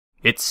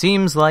It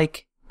seems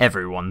like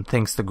everyone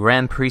thinks the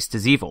Grand Priest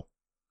is evil.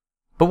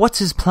 But what's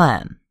his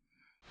plan?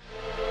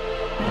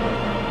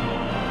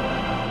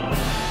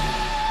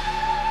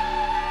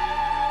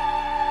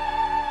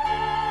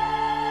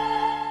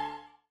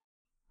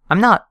 I'm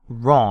not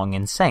wrong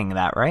in saying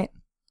that, right?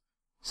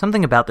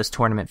 Something about this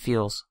tournament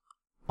feels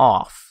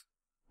off.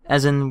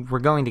 As in, we're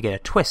going to get a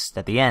twist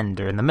at the end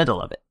or in the middle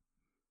of it.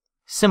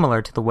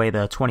 Similar to the way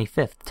the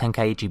 25th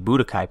Tenkaichi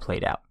Budokai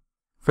played out.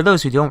 For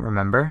those who don't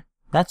remember,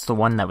 that's the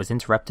one that was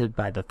interrupted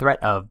by the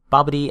threat of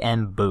Babidi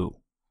and Boo.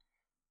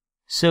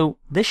 So,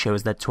 this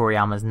shows that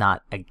Toriyama's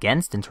not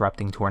against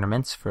interrupting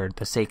tournaments for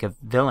the sake of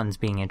villains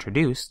being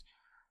introduced.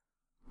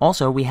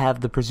 Also, we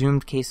have the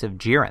presumed case of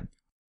Jiren,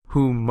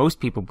 who most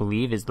people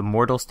believe is the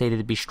mortal stated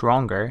to be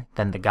stronger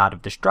than the god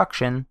of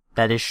destruction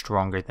that is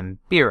stronger than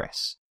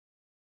Beerus.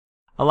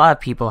 A lot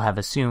of people have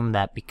assumed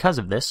that because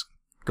of this,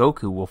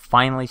 Goku will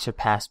finally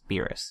surpass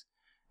Beerus.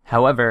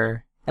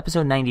 However,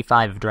 episode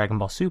 95 of Dragon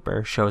Ball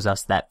Super shows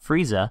us that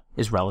Frieza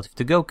is relative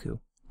to Goku,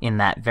 in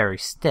that very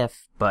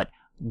stiff but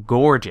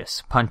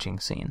gorgeous punching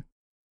scene.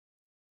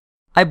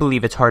 I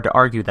believe it's hard to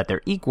argue that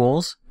they're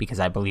equals, because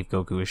I believe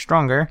Goku is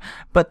stronger,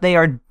 but they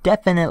are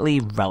definitely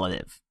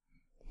relative.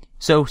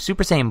 So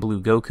Super Saiyan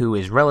Blue Goku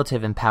is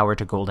relative in power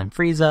to Golden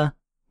Frieza.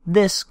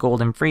 This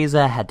Golden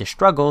Frieza had to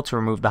struggle to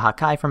remove the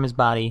Hakai from his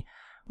body,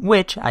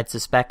 which I'd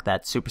suspect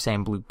that Super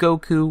Saiyan Blue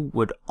Goku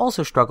would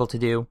also struggle to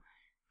do.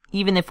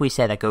 Even if we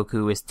say that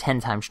Goku is 10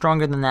 times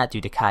stronger than that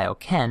due to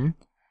Kaioken,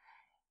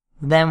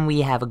 then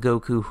we have a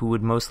Goku who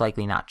would most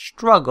likely not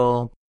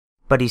struggle,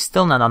 but he's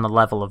still not on the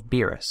level of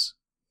Beerus.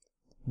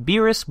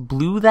 Beerus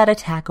blew that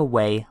attack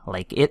away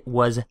like it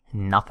was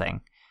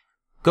nothing.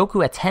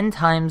 Goku at 10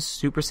 times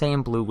Super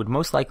Saiyan Blue would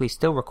most likely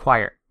still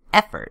require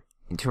effort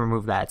to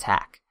remove that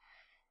attack.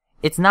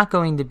 It's not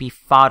going to be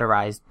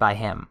fodderized by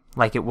him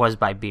like it was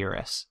by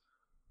Beerus.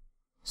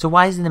 So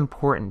why is it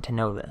important to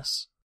know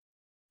this?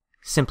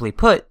 Simply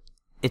put,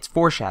 it's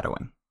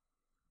foreshadowing.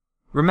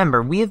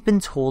 Remember, we have been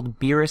told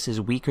Beerus is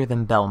weaker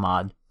than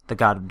Belmod, the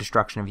god of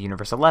destruction of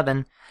Universe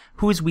 11,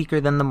 who is weaker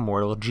than the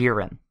mortal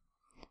Jiren.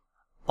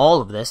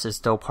 All of this is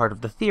still part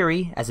of the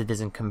theory, as it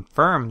isn't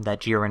confirmed that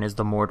Jiren is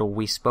the mortal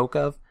we spoke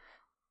of,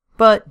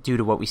 but due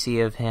to what we see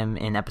of him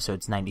in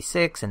episodes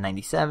 96 and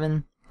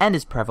 97, and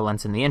his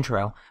prevalence in the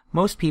intro,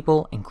 most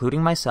people,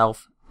 including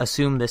myself,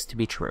 assume this to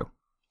be true.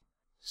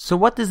 So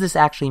what does this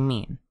actually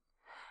mean?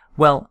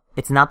 Well,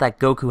 it's not that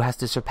Goku has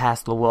to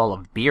surpass the wall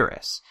of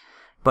Beerus,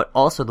 but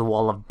also the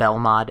wall of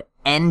Belmod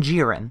and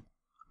Jiren,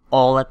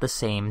 all at the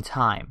same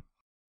time.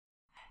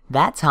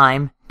 That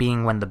time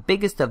being when the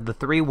biggest of the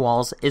three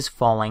walls is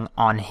falling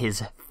on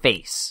his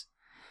face.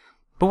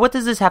 But what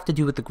does this have to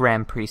do with the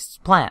Grand Priest's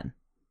plan?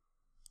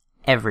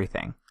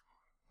 Everything.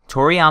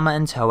 Toriyama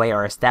and Toei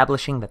are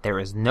establishing that there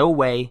is no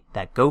way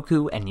that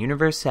Goku and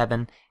Universe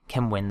 7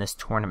 can win this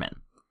tournament.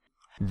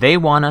 They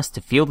want us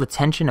to feel the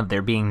tension of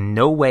there being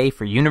no way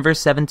for Universe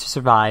 7 to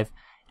survive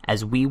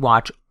as we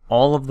watch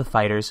all of the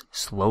fighters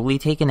slowly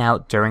taken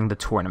out during the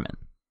tournament.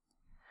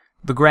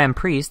 The Grand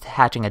Priest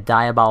hatching a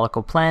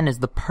diabolical plan is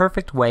the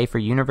perfect way for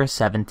Universe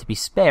 7 to be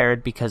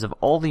spared because of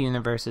all the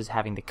universes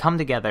having to come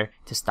together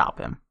to stop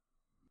him.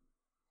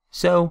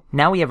 So,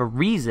 now we have a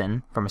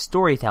reason, from a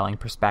storytelling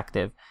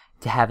perspective,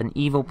 to have an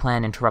evil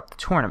plan interrupt the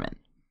tournament.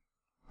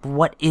 But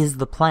what is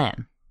the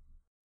plan?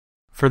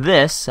 For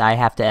this, I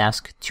have to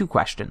ask two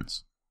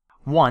questions.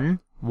 1,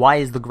 why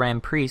is the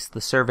Grand Priest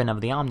the servant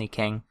of the Omni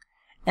King?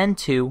 And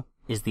 2,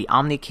 is the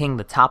Omni King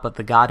the top of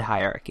the god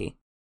hierarchy?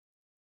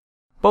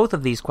 Both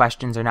of these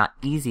questions are not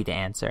easy to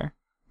answer.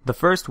 The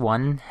first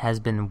one has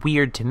been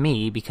weird to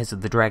me because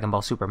of the Dragon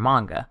Ball Super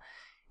manga.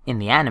 In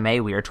the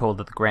anime, we are told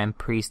that the Grand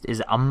Priest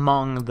is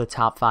among the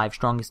top 5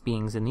 strongest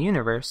beings in the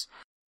universe,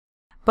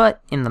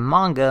 but in the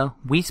manga,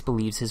 Whis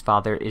believes his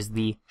father is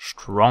the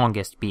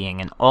strongest being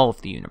in all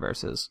of the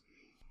universes.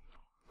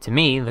 To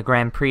me, the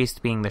Grand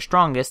Priest being the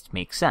strongest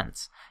makes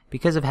sense,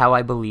 because of how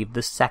I believe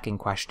the second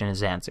question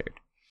is answered.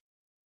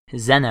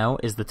 Zeno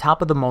is the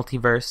top of the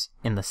multiverse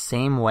in the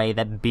same way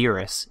that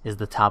Beerus is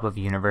the top of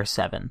Universe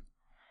 7.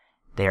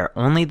 They are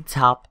only the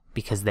top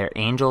because their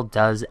angel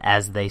does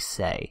as they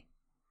say.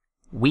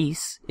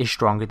 Whis is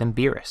stronger than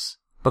Beerus,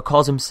 but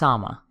calls him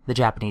Sama, the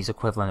Japanese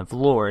equivalent of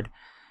Lord,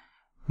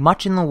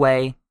 much in the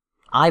way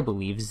I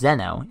believe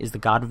Zeno is the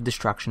god of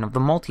destruction of the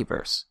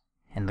multiverse,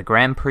 and the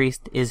Grand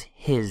Priest is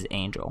his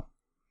angel.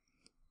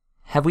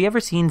 Have we ever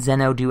seen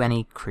Zeno do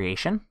any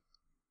creation?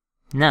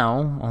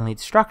 No, only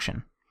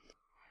destruction.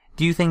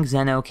 Do you think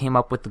Zeno came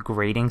up with the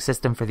grading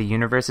system for the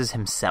universes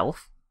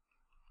himself?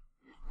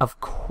 Of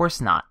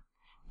course not.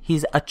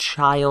 He's a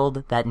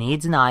child that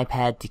needs an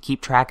iPad to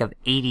keep track of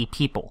 80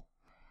 people.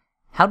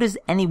 How does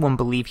anyone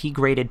believe he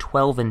graded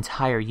 12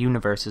 entire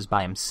universes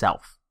by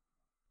himself?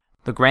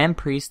 The Grand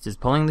Priest is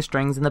pulling the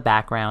strings in the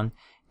background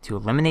to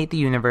eliminate the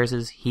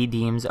universes he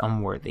deems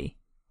unworthy,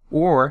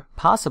 or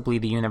possibly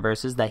the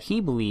universes that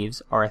he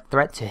believes are a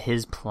threat to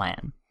his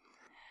plan.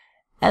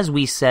 As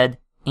we said,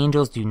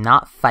 angels do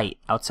not fight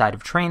outside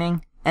of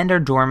training, and are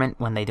dormant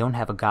when they don't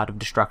have a god of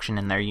destruction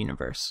in their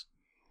universe.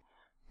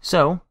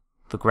 So,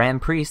 the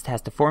Grand Priest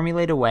has to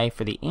formulate a way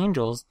for the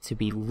angels to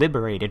be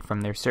liberated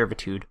from their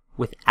servitude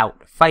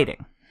without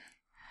fighting.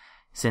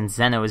 Since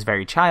Zeno is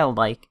very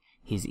childlike,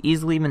 he's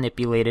easily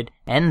manipulated,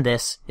 and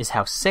this is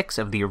how 6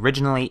 of the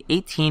originally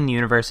 18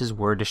 universes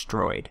were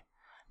destroyed.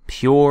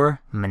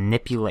 Pure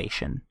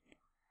manipulation.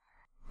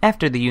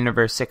 After the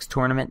Universe 6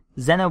 tournament,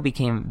 Zeno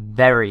became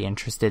very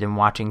interested in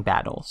watching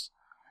battles.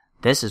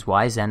 This is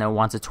why Zeno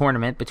wants a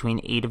tournament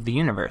between 8 of the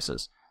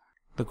universes.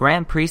 The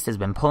Grand Priest has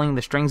been pulling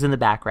the strings in the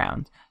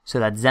background, so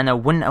that Zeno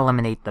wouldn't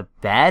eliminate the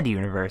bad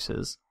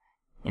universes.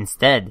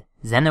 Instead,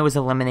 Zeno is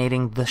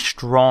eliminating the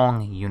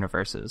strong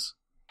universes.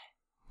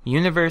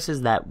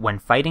 Universes that, when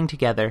fighting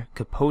together,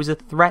 could pose a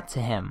threat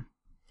to him.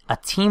 A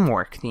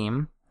teamwork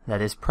theme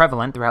that is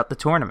prevalent throughout the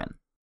tournament.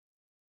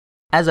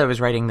 As I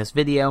was writing this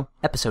video,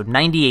 episode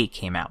 98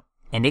 came out,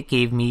 and it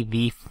gave me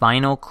the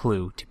final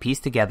clue to piece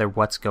together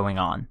what's going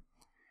on.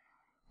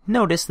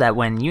 Notice that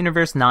when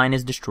Universe 9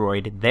 is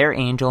destroyed, their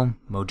angel,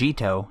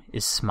 Mojito,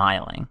 is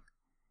smiling.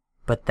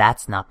 But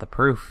that's not the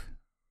proof.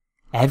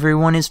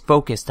 Everyone is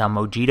focused on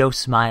Mojito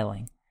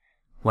smiling,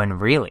 when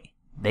really,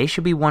 they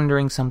should be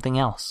wondering something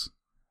else.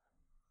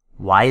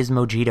 Why is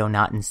Mojito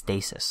not in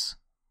stasis?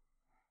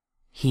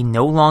 He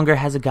no longer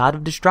has a god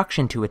of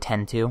destruction to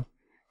attend to,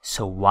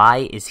 so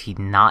why is he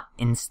not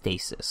in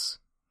stasis?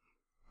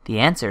 The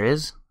answer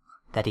is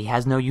that he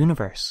has no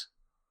universe.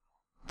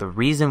 The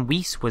reason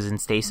Whis was in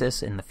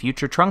stasis in the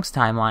future Trunks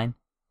timeline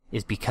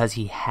is because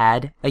he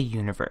had a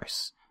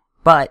universe,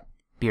 but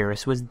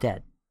Beerus was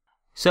dead.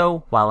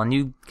 So, while a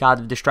new god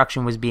of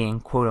destruction was being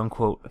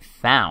quote-unquote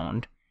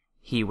found,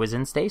 he was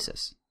in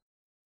stasis.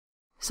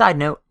 Side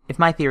note, if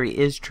my theory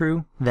is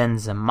true, then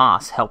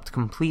Zamaas helped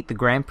complete the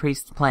Grand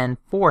Priest's plan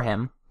for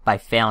him by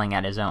failing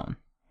at his own.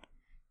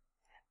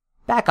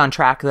 Back on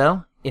track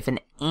though, if an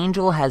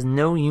angel has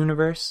no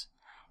universe,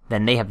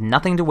 then they have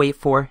nothing to wait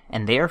for,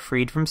 and they are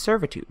freed from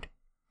servitude.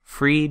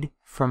 Freed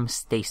from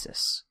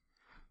stasis.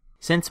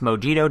 Since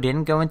Mojito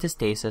didn't go into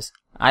stasis,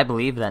 I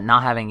believe that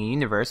not having a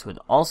universe would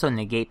also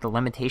negate the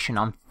limitation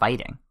on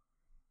fighting.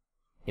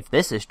 If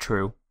this is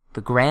true,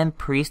 the Grand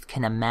Priest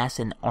can amass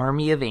an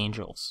army of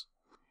angels.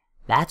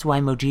 That's why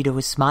Mojito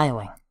is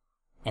smiling.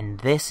 And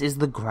this is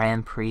the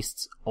Grand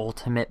Priest's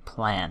ultimate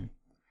plan.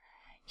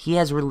 He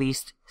has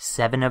released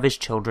 7 of his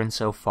children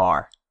so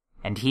far,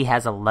 and he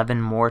has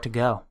 11 more to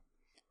go.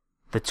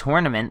 The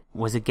tournament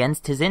was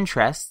against his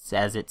interests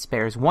as it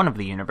spares one of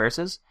the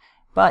universes,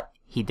 but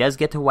he does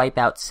get to wipe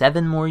out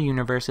 7 more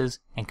universes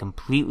and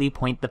completely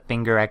point the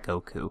finger at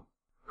Goku,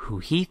 who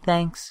he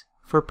thanks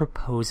for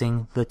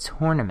proposing the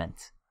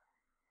tournament.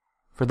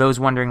 For those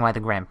wondering why the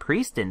Grand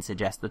Priest didn't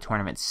suggest the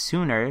tournament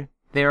sooner,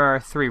 there are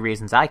 3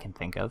 reasons I can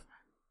think of.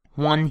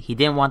 1, he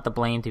didn't want the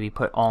blame to be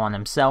put all on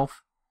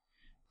himself.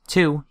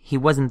 2, he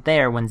wasn't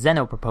there when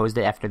Zeno proposed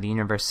it after the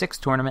Universe 6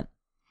 tournament.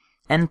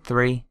 And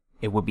 3,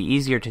 it would be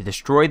easier to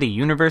destroy the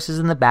universes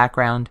in the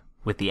background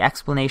with the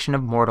explanation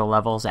of mortal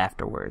levels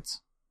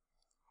afterwards.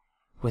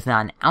 With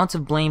not an ounce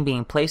of blame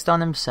being placed on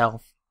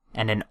himself,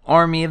 and an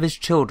army of his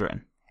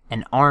children,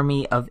 an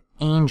army of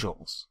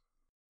angels,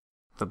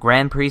 the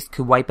Grand Priest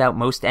could wipe out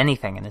most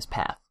anything in his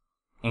path,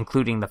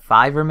 including the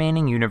 5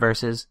 remaining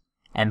universes,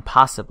 and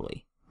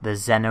possibly the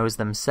Zenos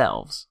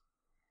themselves.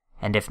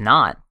 And if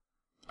not,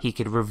 he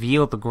could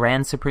reveal the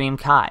Grand Supreme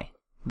Kai,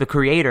 the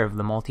creator of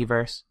the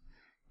multiverse,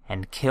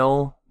 and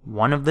kill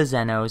one of the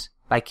Zenos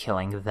by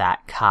killing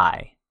that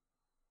Kai.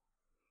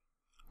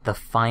 The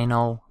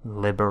final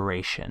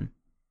liberation.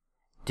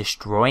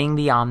 Destroying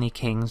the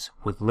Omni-Kings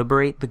would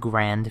liberate the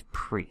Grand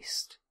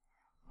Priest,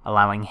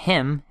 allowing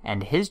him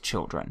and his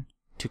children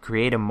to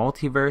create a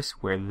multiverse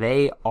where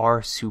they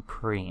are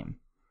supreme.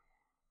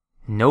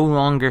 No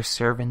longer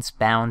servants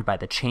bound by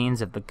the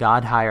chains of the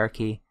God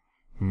hierarchy,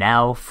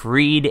 now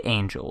freed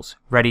angels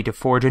ready to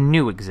forge a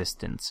new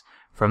existence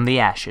from the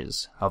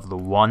ashes of the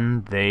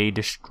one they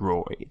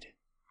destroyed.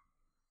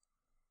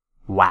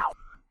 Wow.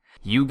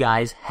 You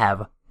guys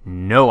have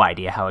no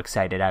idea how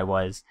excited I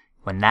was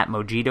when that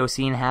Mojito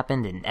scene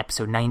happened in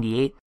episode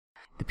 98.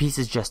 The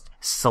pieces just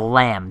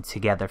slammed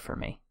together for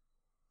me.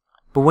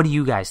 But what do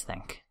you guys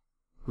think?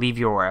 Leave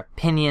your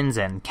opinions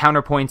and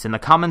counterpoints in the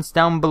comments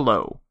down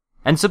below.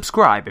 And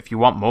subscribe if you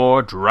want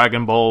more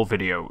Dragon Ball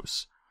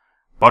videos.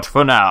 But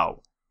for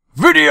now,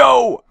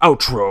 video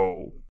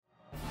outro!